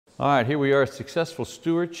All right, here we are, Successful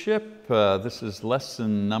Stewardship. This is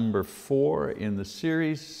lesson number 4 in the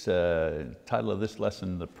series. Title of this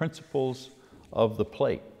lesson, The Principles of the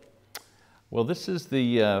Plate. Well, this is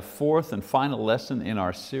the 4th and final lesson in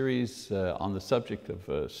our series on the subject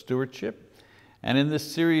of stewardship. And in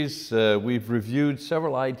this series, we've reviewed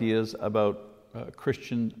several ideas about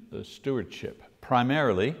Christian stewardship.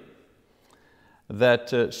 Primarily,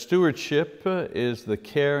 that stewardship is the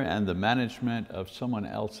care and the management of someone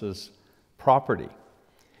else's property.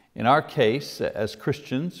 In our case, as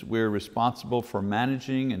Christians, we're responsible for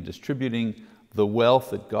managing and distributing the wealth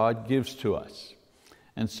that God gives to us.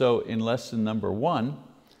 And so in lesson number 1,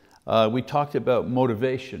 we talked about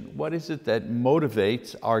motivation. What is it that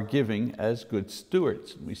motivates our giving as good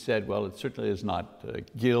stewards? We said, well, it certainly is not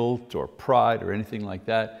guilt or pride or anything like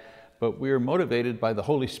that, but we are motivated by the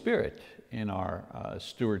Holy Spirit in our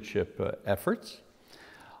stewardship efforts.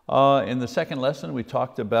 In the second lesson, we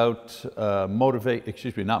talked about not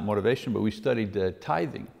motivation, but we studied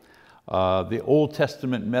tithing, the Old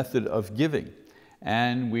Testament method of giving.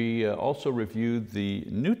 And we also reviewed the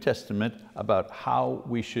New Testament about how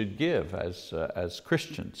we should give as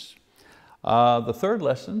Christians. The third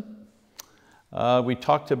lesson, we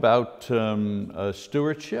talked about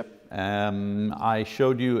stewardship. I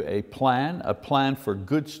showed you a plan for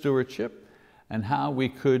good stewardship, and how we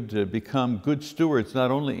could become good stewards not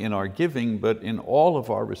only in our giving, but in all of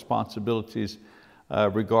our responsibilities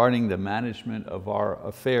regarding the management of our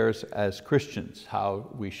affairs as Christians, how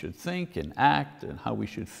we should think and act and how we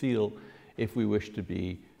should feel if we wish to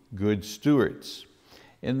be good stewards.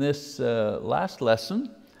 In this last lesson,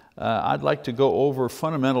 I'd like to go over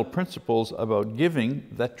fundamental principles about giving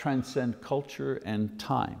that transcend culture and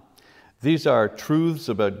time. These are truths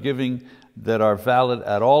about giving that are valid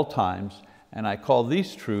at all times, and I call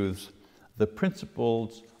these truths the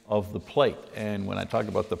principles of the plate. And when I talk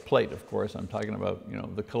about the plate, of course, I'm talking about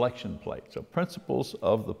the collection plate. So principles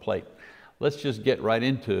of the plate. Let's just get right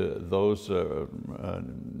into those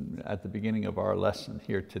at the beginning of our lesson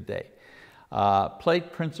here today.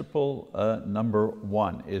 Plate principle number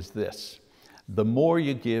 1 is this: the more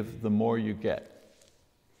you give, the more you get.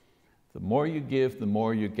 The more you give, the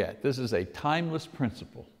more you get. This is a timeless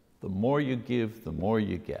principle. The more you give, the more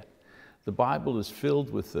you get. The Bible is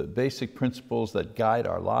filled with the basic principles that guide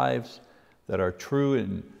our lives, that are true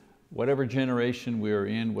in whatever generation we're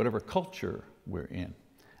in, whatever culture we're in.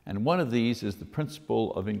 And one of these is the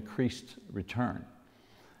principle of increased return.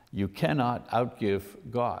 You cannot outgive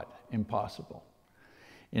God, impossible.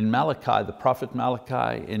 In Malachi, the prophet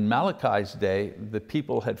Malachi, in Malachi's day, the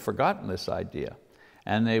people had forgotten this idea,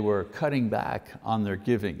 and they were cutting back on their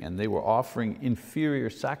giving, and they were offering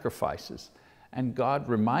inferior sacrifices. And God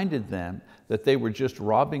reminded them that they were just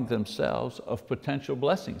robbing themselves of potential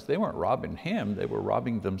blessings. They weren't robbing Him, they were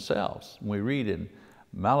robbing themselves. We read in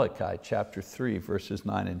Malachi chapter 3, verses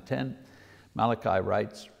 9 and 10, Malachi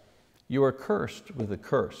writes, "You are cursed with a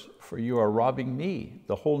curse, for you are robbing me,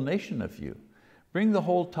 the whole nation of you. Bring the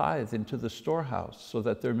whole tithe into the storehouse, so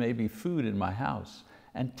that there may be food in my house.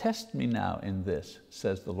 And test me now in this,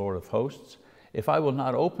 says the Lord of hosts, if I will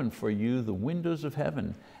not open for you the windows of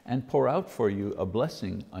heaven and pour out for you a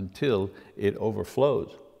blessing until it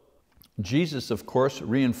overflows." Jesus, of course,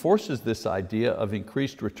 reinforces this idea of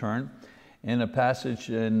increased return in a passage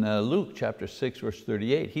in Luke chapter 6, verse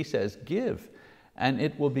 38. He says, "Give, and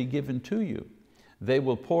it will be given to you. They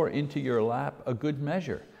will pour into your lap a good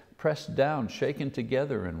measure, pressed down, shaken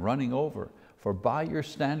together, and running over. For by your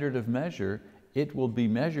standard of measure, it will be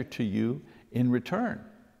measured to you in return."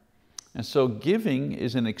 And so giving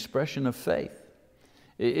is an expression of faith.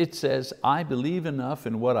 It says, I believe enough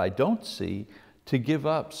in what I don't see to give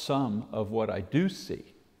up some of what I do see.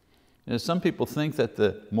 Some people think that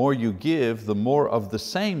the more you give, the more of the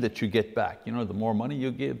same that you get back. The more money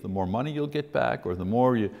you give, the more money you'll get back, or the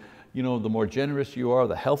more the more generous you are,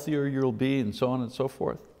 the healthier you'll be, and so on and so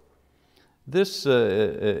forth. This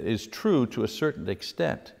is true to a certain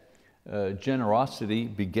extent. Generosity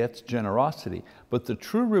begets generosity. But the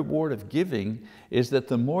true reward of giving is that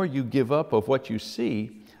the more you give up of what you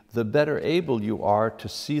see, the better able you are to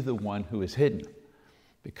see the one who is hidden.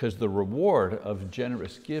 Because the reward of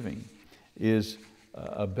generous giving is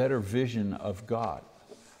a better vision of God,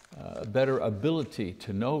 a better ability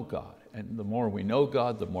to know God. And the more we know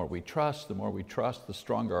God, the more we trust. The more we trust, the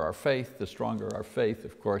stronger our faith. The stronger our faith,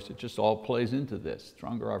 of course, it just all plays into this. The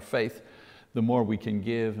stronger our faith, the more we can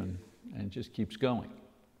give, and just keeps going.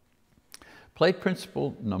 Plate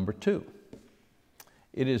principle number 2.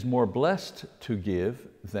 It is more blessed to give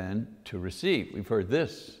than to receive. We've heard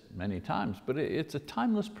this many times, but it's a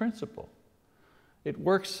timeless principle. It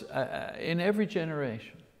works in every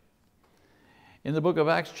generation. In the book of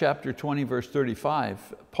Acts chapter 20 verse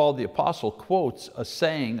 35, Paul the Apostle quotes a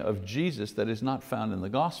saying of Jesus that is not found in the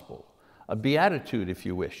gospel, a beatitude if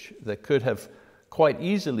you wish, that could have quite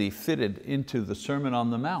easily fitted into the Sermon on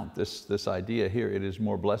the Mount, this idea here, it is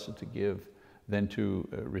more blessed to give than to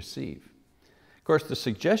receive. Of course, the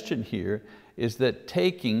suggestion here is that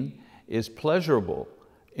taking is pleasurable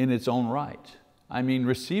in its own right. I mean,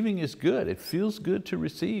 receiving is good. It feels good to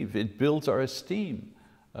receive. It builds our esteem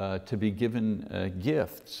to be given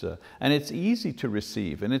gifts. And it's easy to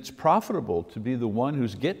receive, and it's profitable to be the one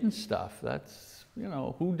who's getting stuff. That's,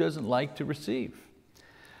 who doesn't like to receive?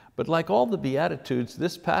 But like all the Beatitudes,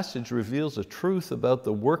 this passage reveals a truth about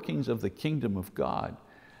the workings of the kingdom of God,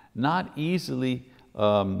 not easily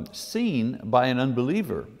seen by an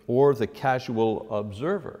unbeliever or the casual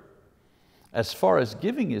observer. As far as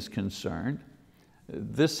giving is concerned,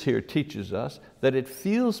 this here teaches us that it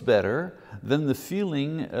feels better than the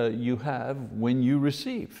feeling you have when you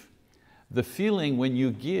receive. The feeling when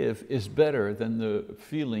you give is better than the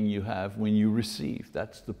feeling you have when you receive.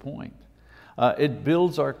 That's the point. It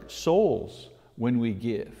builds our souls when we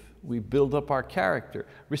give. We build up our character.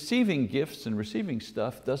 Receiving gifts and receiving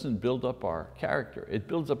stuff doesn't build up our character. It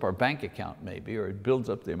builds up our bank account maybe, or it builds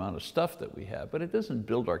up the amount of stuff that we have, but it doesn't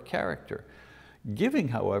build our character. Giving,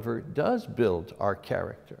 however, does build our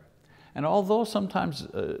character. And although sometimes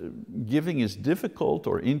giving is difficult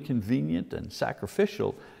or inconvenient and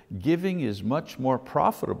sacrificial, giving is much more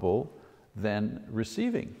profitable than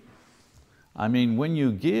receiving. I mean, when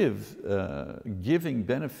you give, giving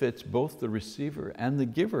benefits both the receiver and the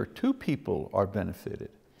giver. Two people are benefited.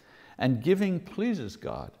 And giving pleases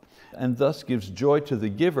God, and thus gives joy to the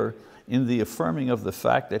giver in the affirming of the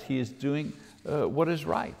fact that he is doing what is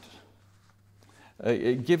right.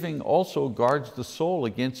 Giving also guards the soul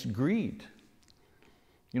against greed.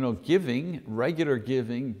 Giving, regular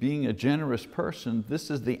giving, being a generous person,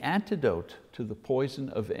 this is the antidote to the poison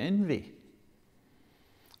of envy.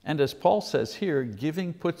 And as Paul says here,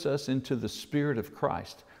 giving puts us into the spirit of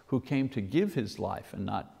Christ, who came to give his life and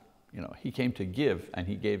not, he came to give and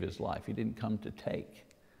he gave his life. He didn't come to take.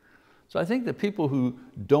 So I think that people who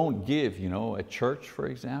don't give, at church, for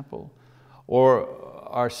example, or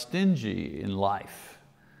are stingy in life,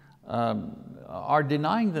 are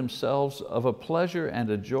denying themselves of a pleasure and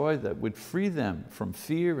a joy that would free them from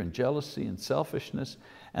fear and jealousy and selfishness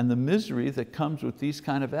and the misery that comes with these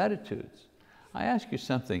kind of attitudes. I ask you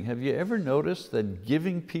something, have you ever noticed that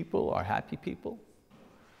giving people are happy people?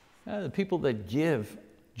 The people that give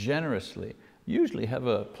generously usually have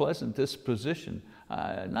a pleasant disposition.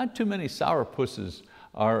 Not too many sourpusses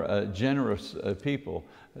are generous people.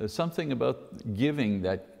 Something about giving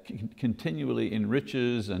that continually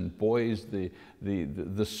enriches and buoys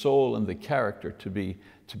the soul and the character to be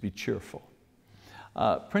cheerful.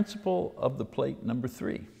 Principle of the plate number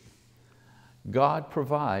 3. God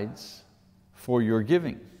provides for your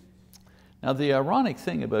giving. Now the ironic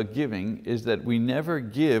thing about giving is that we never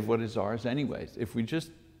give what is ours anyways. If we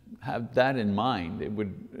just have that in mind, it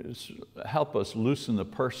would help us loosen the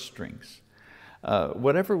purse strings.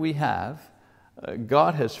 Whatever we have,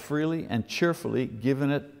 God has freely and cheerfully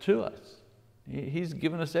given it to us. He's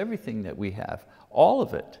given us everything that we have, all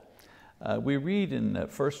of it. We read in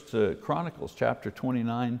 1 Chronicles chapter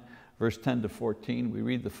 29, verse 10 to 14, we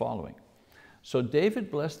read the following. So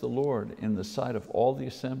David blessed the Lord in the sight of all the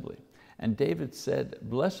assembly. And David said,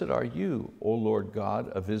 "Blessed are you, O Lord God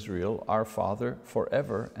of Israel, our Father,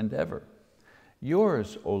 forever and ever.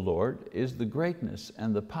 Yours, O Lord, is the greatness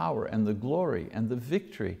and the power and the glory and the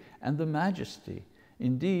victory and the majesty.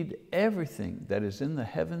 Indeed, everything that is in the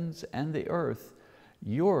heavens and the earth,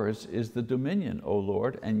 yours is the dominion, O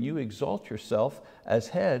Lord, and you exalt yourself as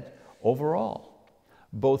head over all.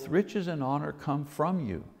 Both riches and honor come from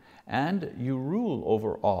you, and you rule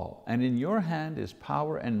over all. And in your hand is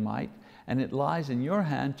power and might, and it lies in your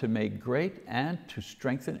hand to make great and to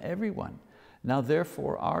strengthen everyone. Now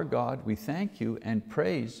therefore, our God, we thank you and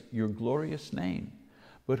praise your glorious name.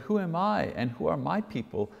 But who am I and who are my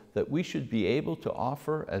people that we should be able to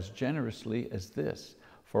offer as generously as this?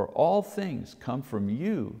 For all things come from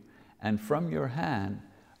you, and from your hand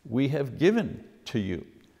we have given to you."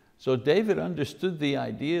 So David understood the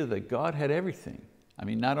idea that God had everything. I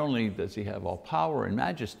mean, not only does he have all power and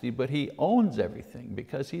majesty, but he owns everything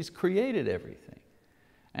because he's created everything.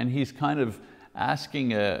 And he's kind of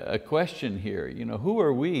asking a question here, who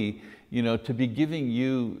are we to be giving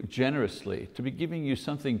you generously, to be giving you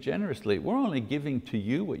something generously? We're only giving to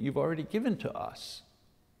you what you've already given to us.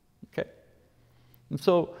 Okay? And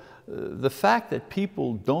so the fact that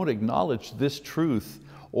people don't acknowledge this truth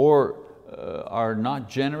or are not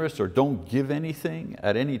generous or don't give anything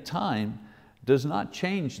at any time does not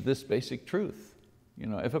change this basic truth.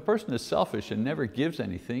 If a person is selfish and never gives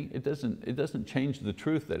anything, it doesn't change the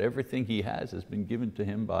truth that everything he has been given to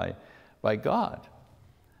him by God.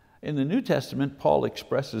 In the New Testament, Paul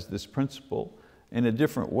expresses this principle in a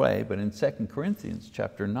different way, but in 2 Corinthians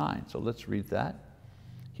chapter 9, so let's read that.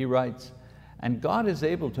 He writes, "And God is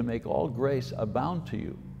able to make all grace abound to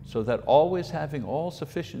you, so that always having all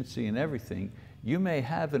sufficiency in everything, you may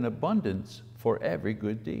have an abundance for every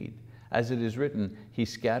good deed. As it is written, He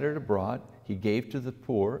scattered abroad, He gave to the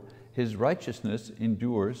poor, His righteousness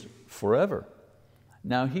endures forever.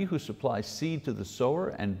 Now He who supplies seed to the sower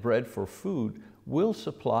and bread for food will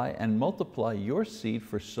supply and multiply your seed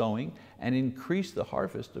for sowing and increase the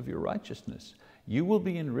harvest of your righteousness. You will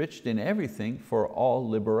be enriched in everything for all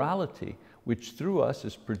liberality, which through us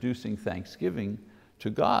is producing thanksgiving to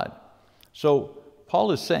God." So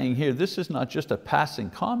Paul is saying here, this is not just a passing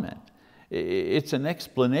comment. It's an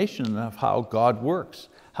explanation of how God works,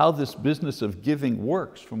 how this business of giving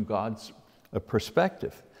works from God's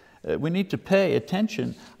perspective. We need to pay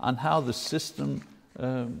attention on how the system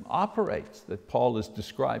operates that Paul is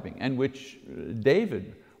describing and which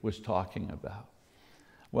David was talking about.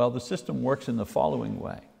 Well, the system works in the following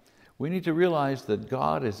way. We need to realize that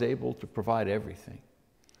God is able to provide everything.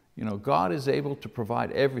 God is able to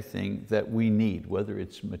provide everything that we need, whether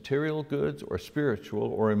it's material goods or spiritual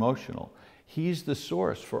or emotional. He's the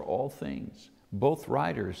source for all things. Both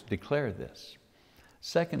writers declare this.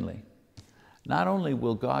 Secondly, not only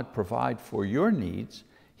will God provide for your needs,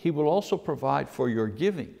 He will also provide for your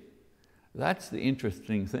giving. That's the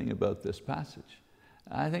interesting thing about this passage.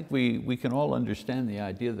 I think we can all understand the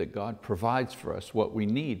idea that God provides for us what we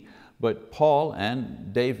need, but Paul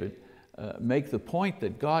and David make the point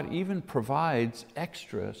that God even provides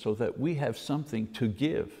extra so that we have something to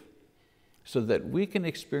give, so that we can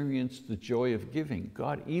experience the joy of giving.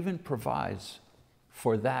 God even provides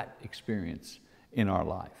for that experience in our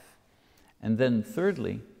life. And then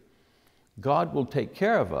thirdly, God will take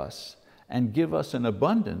care of us and give us an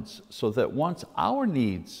abundance so that once our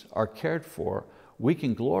needs are cared for, we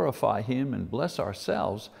can glorify Him and bless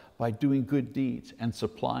ourselves by doing good deeds and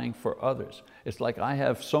supplying for others. It's like I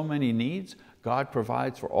have so many needs, God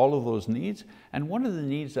provides for all of those needs, and one of the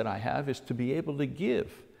needs that I have is to be able to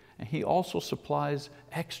give. And He also supplies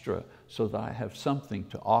extra so that I have something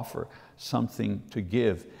to offer, something to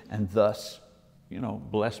give, and thus,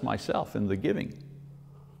 bless myself in the giving.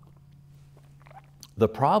 The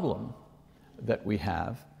problem that we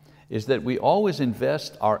have is that we always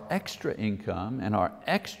invest our extra income and our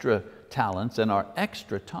extra talents and our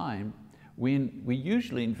extra time. We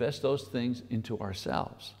usually invest those things into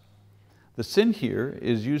ourselves. The sin here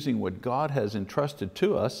is using what God has entrusted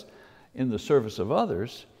to us in the service of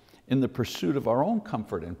others in the pursuit of our own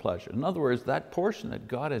comfort and pleasure. In other words, that portion that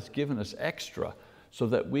God has given us extra so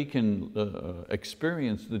that we can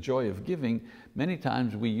experience the joy of giving, many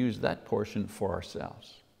times we use that portion for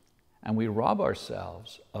ourselves. And we rob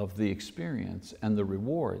ourselves of the experience and the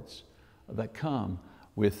rewards that come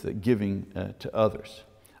with giving to others.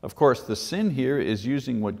 Of course, the sin here is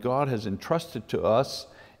using what God has entrusted to us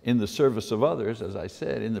in the service of others, as I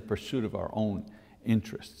said, in the pursuit of our own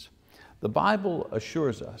interests. The Bible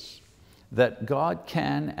assures us that God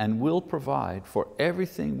can and will provide for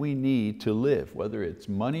everything we need to live, whether it's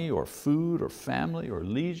money or food or family or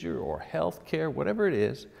leisure or health care, whatever it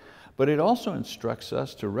is. But it also instructs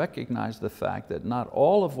us to recognize the fact that not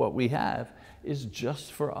all of what we have is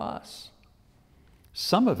just for us.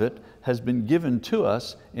 Some of it has been given to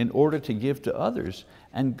us in order to give to others,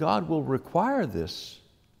 and God will require this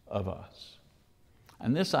of us.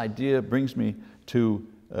 And this idea brings me to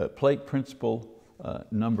plate principle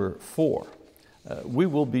number 4. We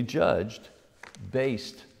will be judged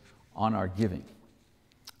based on our giving.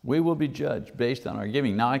 We will be judged based on our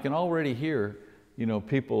giving. Now I can already hear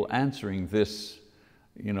people answering this,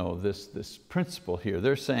 this principle here.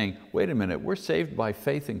 They're saying, wait a minute, we're saved by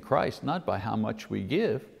faith in Christ, not by how much we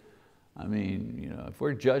give. I mean, if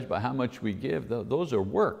we're judged by how much we give, those are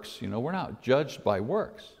works. We're not judged by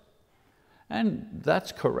works. And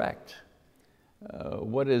that's correct.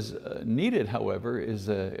 What is needed, however, is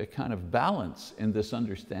a kind of balance in this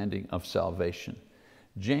understanding of salvation.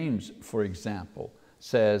 James, for example,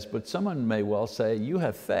 says, but someone may well say, you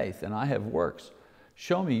have faith and I have works.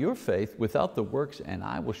 Show me your faith without the works and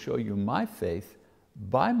I will show you my faith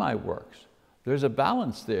by my works. There's a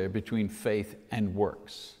balance there between faith and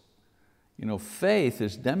works. Faith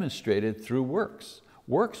is demonstrated through works.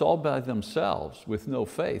 Works all by themselves with no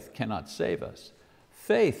faith cannot save us.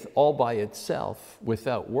 Faith all by itself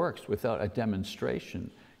without works, without a demonstration,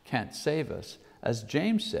 can't save us. As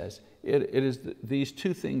James says, it is these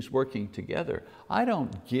two things working together. I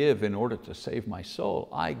don't give in order to save my soul.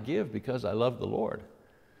 I give because I love the Lord.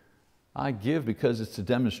 I give because it's a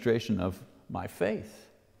demonstration of my faith.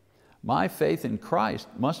 My faith in Christ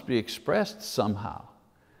must be expressed somehow.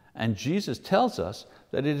 And Jesus tells us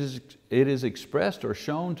that it is expressed or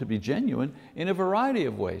shown to be genuine in a variety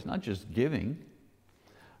of ways, not just giving.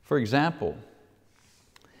 For example,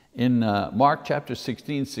 in Mark chapter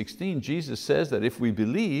 16, Jesus says that if we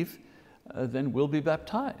believe, then we'll be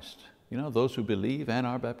baptized. Those who believe and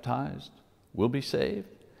are baptized will be saved.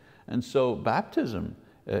 And so baptism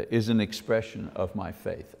is an expression of my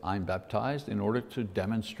faith. I'm baptized in order to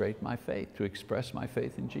demonstrate my faith, to express my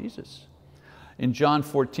faith in Jesus. In John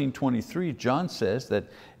 14:23, John says that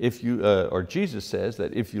Jesus says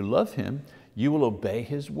that if you love Him, you will obey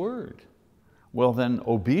His word. Well then,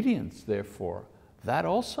 obedience, therefore, that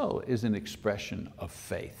also is an expression of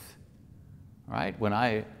faith. Right? When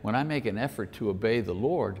I make an effort to obey the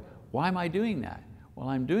Lord, why am I doing that? Well,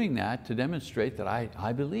 I'm doing that to demonstrate that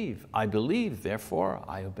I believe. I believe, therefore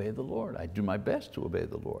I obey the Lord. I do my best to obey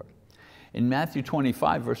the Lord. In Matthew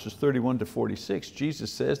 25, verses 31 to 46,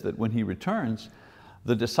 Jesus says that when He returns,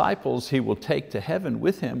 the disciples He will take to heaven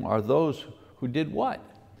with Him are those who did what?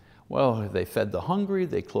 Well, they fed the hungry,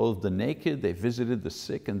 they clothed the naked, they visited the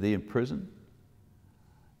sick and the imprisoned.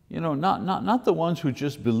 Not the ones who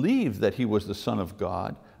just believed that He was the Son of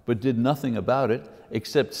God, but did nothing about it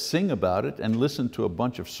except sing about it and listen to a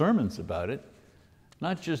bunch of sermons about it.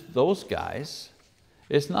 Not just those guys.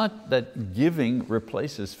 It's not that giving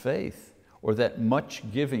replaces faith, or that much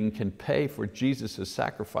giving can pay for Jesus'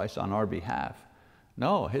 sacrifice on our behalf.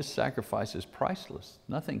 No, His sacrifice is priceless.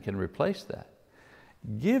 Nothing can replace that.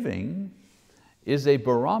 Giving is a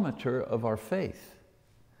barometer of our faith.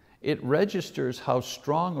 It registers how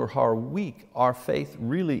strong or how weak our faith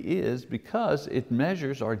really is because it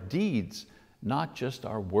measures our deeds, not just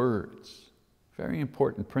our words. Very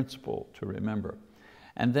important principle to remember.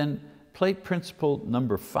 And then plate principle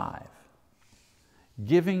number 5.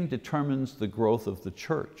 Giving determines the growth of the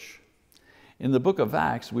church. In the book of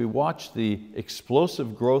Acts, we watch the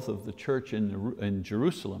explosive growth of the church in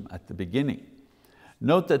Jerusalem at the beginning.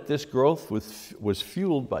 Note that this growth was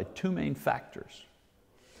fueled by two main factors.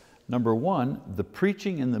 Number 1, the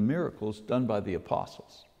preaching and the miracles done by the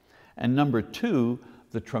apostles. And number 2,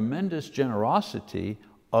 the tremendous generosity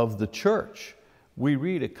of the church. We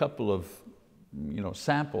read a couple of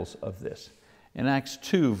samples of this. In Acts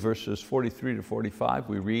 2, verses 43 to 45,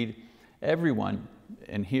 we read, everyone,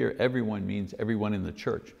 and here everyone means everyone in the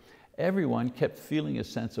church, everyone kept feeling a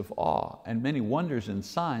sense of awe, and many wonders and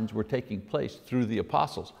signs were taking place through the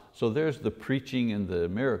apostles. So there's the preaching and the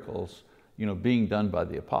miracles being done by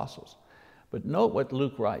the apostles. But note what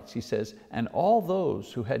Luke writes. He says, and all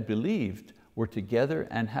those who had believed were together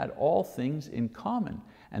and had all things in common.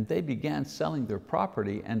 And they began selling their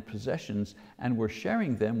property and possessions and were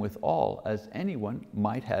sharing them with all as anyone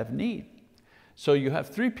might have need. So you have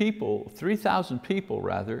 3,000 people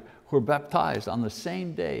rather, who are baptized on the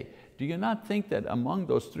same day. Do you not think that among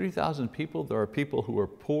those 3,000 people, there are people who are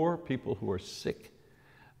poor, people who are sick?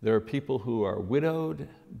 There are people who are widowed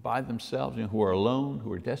by themselves, who are alone,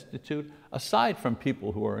 who are destitute, aside from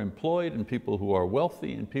people who are employed and people who are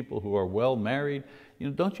wealthy and people who are well married.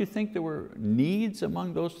 Don't you think there were needs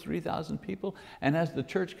among those 3,000 people? And as the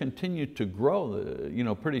church continued to grow,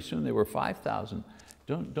 pretty soon there were 5,000.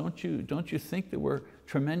 Don't you think there were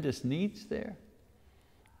tremendous needs there?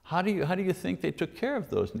 How do you think they took care of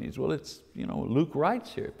those needs? Well, it's, Luke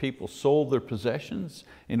writes here, people sold their possessions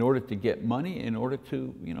in order to get money, in order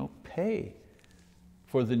to, pay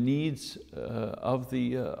for the needs of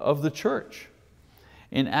the church.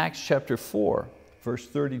 In Acts chapter 4, verse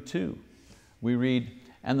 32, we read,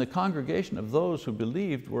 and the congregation of those who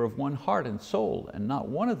believed were of one heart and soul, and not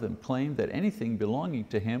one of them claimed that anything belonging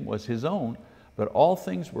to him was his own, but all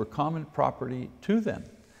things were common property to them.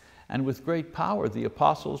 And with great power the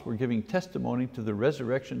apostles were giving testimony to the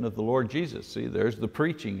resurrection of the Lord Jesus. See, there's the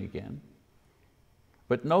preaching again.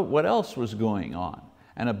 But note what else was going on.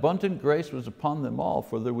 And abundant grace was upon them all,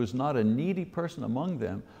 for there was not a needy person among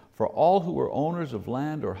them, for all who were owners of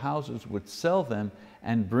land or houses would sell them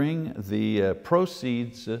and bring the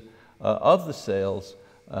proceeds of the sales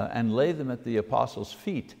and lay them at the apostles'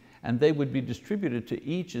 feet, and they would be distributed to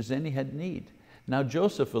each as any had need. Now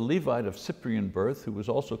Joseph, a Levite of Cyprian birth, who was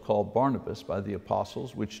also called Barnabas by the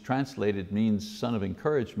apostles, which translated means son of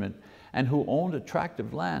encouragement, and who owned a tract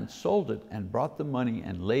of land, sold it and brought the money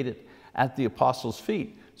and laid it at the apostles'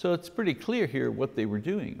 feet. So it's pretty clear here what they were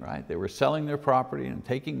doing, right? They were selling their property and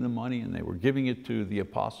taking the money, and they were giving it to the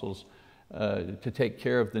apostles to take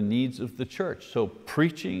care of the needs of the church. So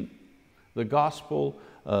preaching The gospel,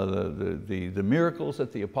 the miracles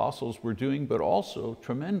that the apostles were doing, but also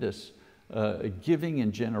tremendous giving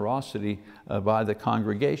and generosity by the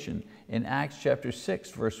congregation. In Acts chapter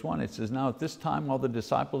 6, verse 1, it says, "Now at this time, while the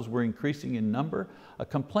disciples were increasing in number, a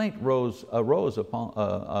complaint arose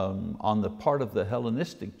on the part of the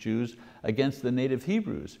Hellenistic Jews against the native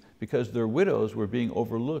Hebrews, because their widows were being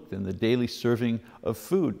overlooked in the daily serving of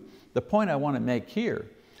food." The point I want to make here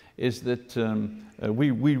is that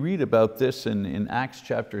we read about this in Acts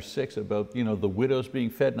chapter 6, about the widows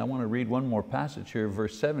being fed, and I want to read one more passage here,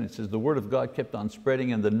 verse 7. It says, "The word of God kept on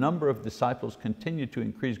spreading, and the number of disciples continued to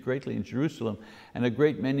increase greatly in Jerusalem, and a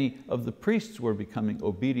great many of the priests were becoming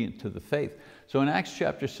obedient to the faith." So in Acts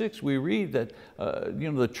chapter 6, we read that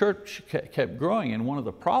the church kept growing, and one of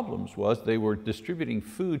the problems was they were distributing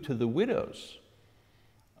food to the widows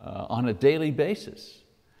on a daily basis.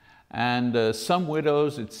 And some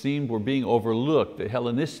widows, it seemed, were being overlooked. The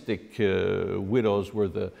Hellenistic widows were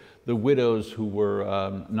the widows who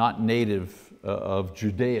were not native of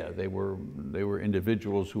Judea. They were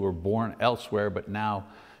individuals who were born elsewhere, but now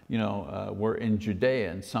were in Judea,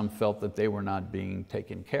 and some felt that they were not being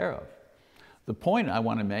taken care of. The point I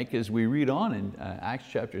want to make is we read on in Acts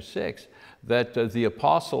chapter 6 that the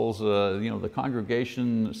apostles, the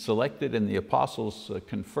congregation selected and the apostles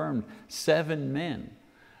confirmed 7 men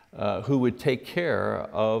who would take care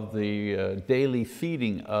of the daily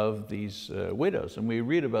feeding of these widows. And we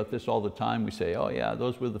read about this all the time. We say, oh yeah,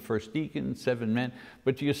 those were the first deacons, 7 men.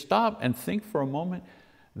 But you stop and think for a moment,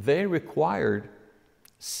 they required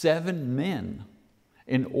 7 men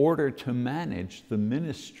in order to manage the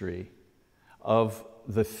ministry of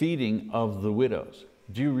the feeding of the widows.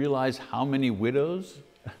 Do you realize how many widows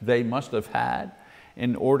they must have had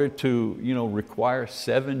in order to require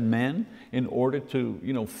 7 men in order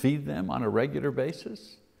to feed them on a regular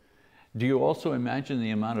basis? Do you also imagine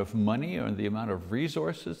the amount of money or the amount of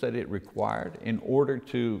resources that it required in order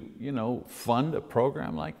to fund a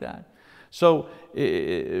program like that? So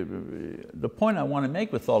the point I want to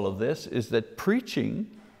make with all of this is that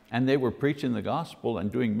preaching, and they were preaching the gospel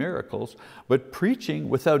and doing miracles, but preaching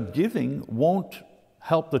without giving won't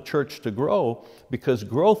help the church to grow, because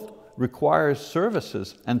growth requires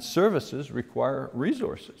services, and services require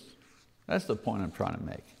resources. That's the point I'm trying to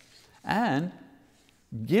make. And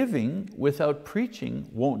giving without preaching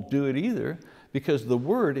won't do it either, because the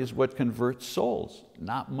word is what converts souls,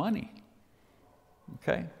 not money.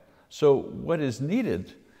 Okay? So what is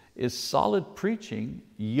needed is solid preaching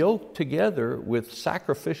yoked together with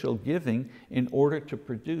sacrificial giving in order to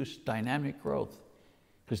produce dynamic growth.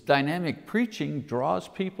 Because dynamic preaching draws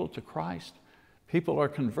people to Christ. People are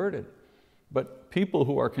converted. But people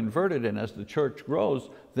who are converted, and as the church grows,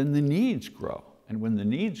 then the needs grow. And when the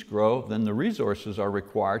needs grow, then the resources are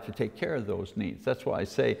required to take care of those needs. That's why I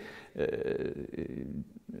say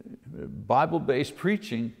Bible-based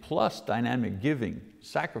preaching plus dynamic giving,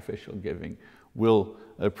 sacrificial giving, will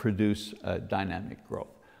produce dynamic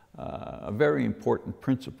growth. A very important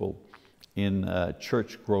principle in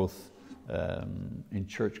church growth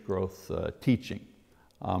teaching.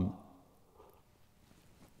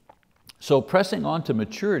 So pressing on to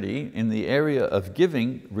maturity in the area of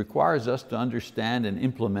giving requires us to understand and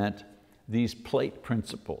implement these plate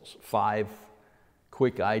principles, 5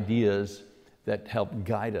 quick ideas that help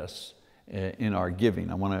guide us in our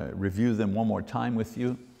giving. I want to review them one more time with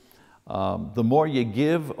you. The more you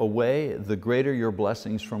give away, the greater your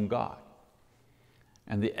blessings from God.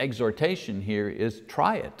 And the exhortation here is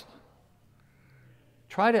try it.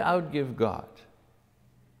 Try to outgive God.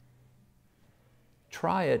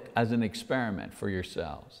 Try it as an experiment for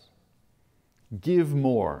yourselves. Give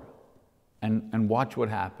more and watch what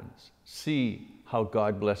happens. See how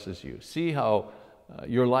God blesses you. See how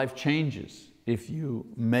your life changes if you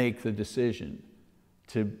make the decision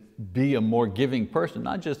to be a more giving person.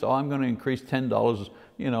 Not just, oh, I'm going to increase $10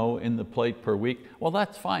 in the plate per week. Well,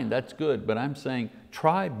 that's fine, that's good, but I'm saying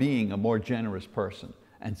try being a more generous person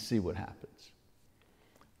and see what happens.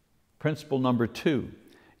 Principle number 2.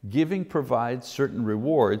 Giving provides certain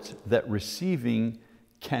rewards that receiving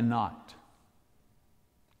cannot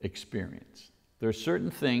experience. There are certain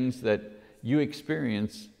things that you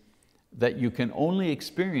experience that you can only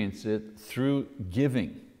experience it through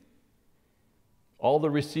giving. All the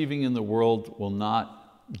receiving in the world will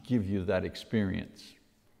not give you that experience.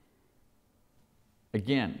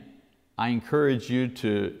 Again, I encourage you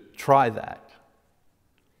to try that.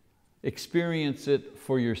 Experience it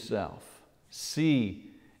for yourself. See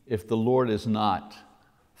if the Lord is not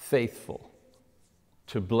faithful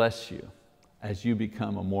to bless you as you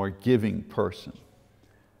become a more giving person.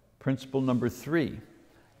 Principle number 3,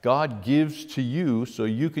 God gives to you so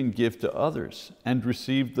you can give to others and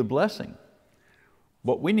receive the blessing.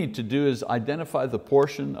 What we need to do is identify the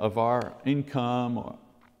portion of our income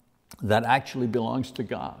that actually belongs to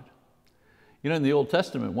God. In the Old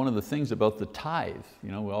Testament, one of the things about the tithe,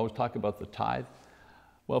 we always talk about the tithe.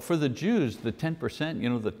 Well, for the Jews, the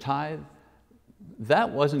 10%, the tithe, that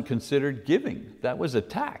wasn't considered giving. That was a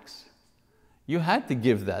tax. You had to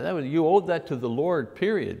give that. You owed that to the Lord,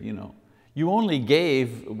 period. You only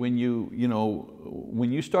gave when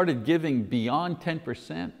you started giving beyond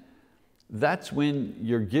 10%, that's when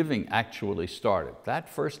your giving actually started. That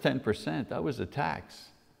first 10%, that was a tax.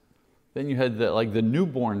 Then you had the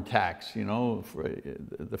newborn tax, for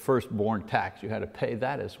the firstborn tax. You had to pay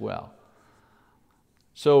that as well.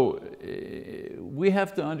 So we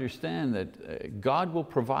have to understand that God will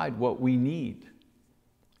provide what we need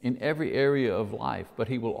in every area of life, but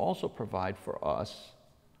He will also provide for us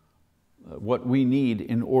what we need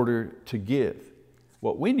in order to give.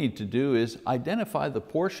 What we need to do is identify the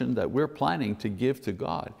portion that we're planning to give to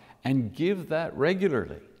God and give that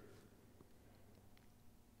regularly.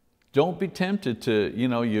 Don't be tempted to,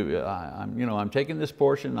 I'm taking this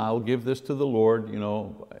portion, I'll give this to the Lord,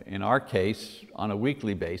 in our case, on a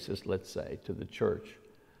weekly basis, let's say, to the church.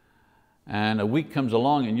 And a week comes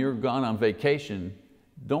along and you're gone on vacation.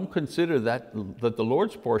 Don't consider that the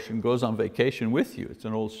Lord's portion goes on vacation with you. It's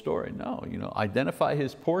an old story. No, identify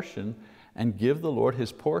His portion and give the Lord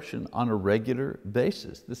His portion on a regular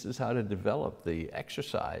basis. This is how to develop the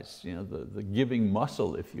exercise, the giving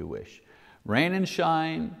muscle, if you wish. Rain and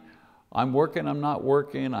shine, I'm working, I'm not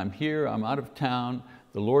working, I'm here, I'm out of town,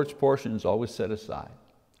 the Lord's portion is always set aside.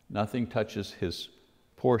 Nothing touches His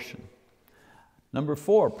portion. Number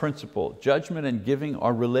 4, principle, judgment and giving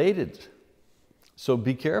are related. So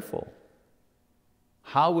be careful.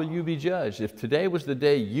 How will you be judged? If today was the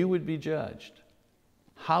day you would be judged,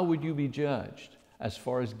 how would you be judged as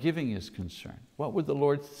far as giving is concerned? What would the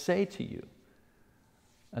Lord say to you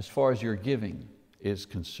as far as your giving is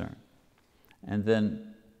concerned? And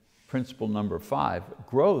then principle number 5,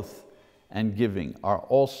 growth and giving are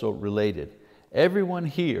also related. Everyone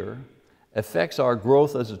here affects our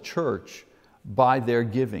growth as a church by their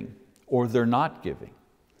giving or their not giving.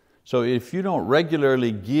 So if you don't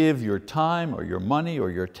regularly give your time or your money or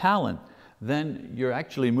your talent, then you're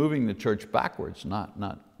actually moving the church backwards,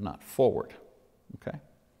 not forward. Okay?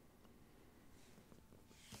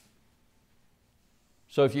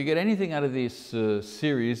 So if you get anything out of this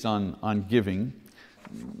series on giving,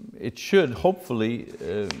 it should hopefully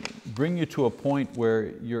bring you to a point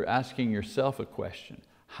where you're asking yourself a question.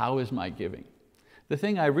 How is my giving? The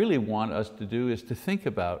thing I really want us to do is to think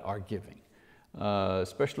about our giving.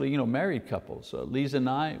 Especially married couples. Lisa and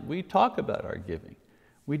I, we talk about our giving.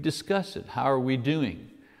 We discuss it. How are we doing?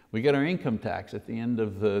 We get our income tax at the end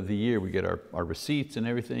of the year. We get our receipts and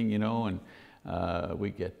everything, and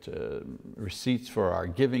we get receipts for our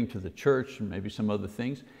giving to the church and maybe some other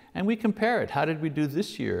things. And we compare it. How did we do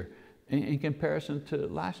this year in comparison to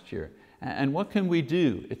last year? And what can we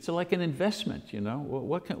do? It's like an investment,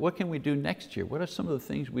 What can we do next year? What are some of the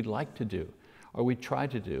things we'd like to do? Or we try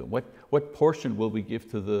to do? What portion will we give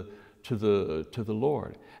to the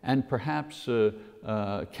Lord? And perhaps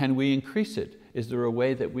can we increase it? Is there a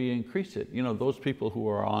way that we increase it? Those people who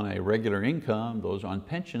are on a regular income, those on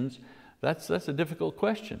pensions, that's a difficult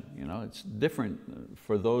question. It's different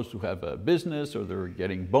for those who have a business or they're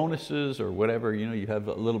getting bonuses or whatever. You have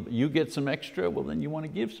a little, you get some extra, well then you want to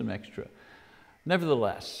give some extra.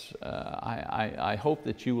 Nevertheless, I hope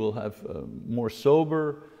that you will have more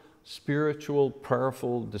sober, spiritual,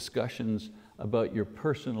 prayerful discussions about your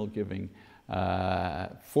personal giving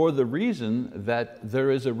for the reason that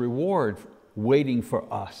there is a reward waiting for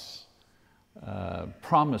us,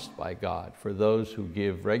 promised by God for those who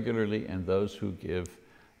give regularly and those who give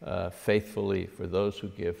faithfully, for those who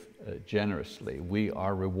give generously. We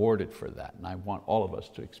are rewarded for that, and I want all of us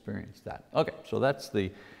to experience that. Okay, so that's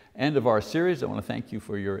the end of our series. I want to thank you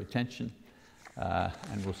for your attention,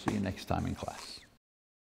 and we'll see you next time in class.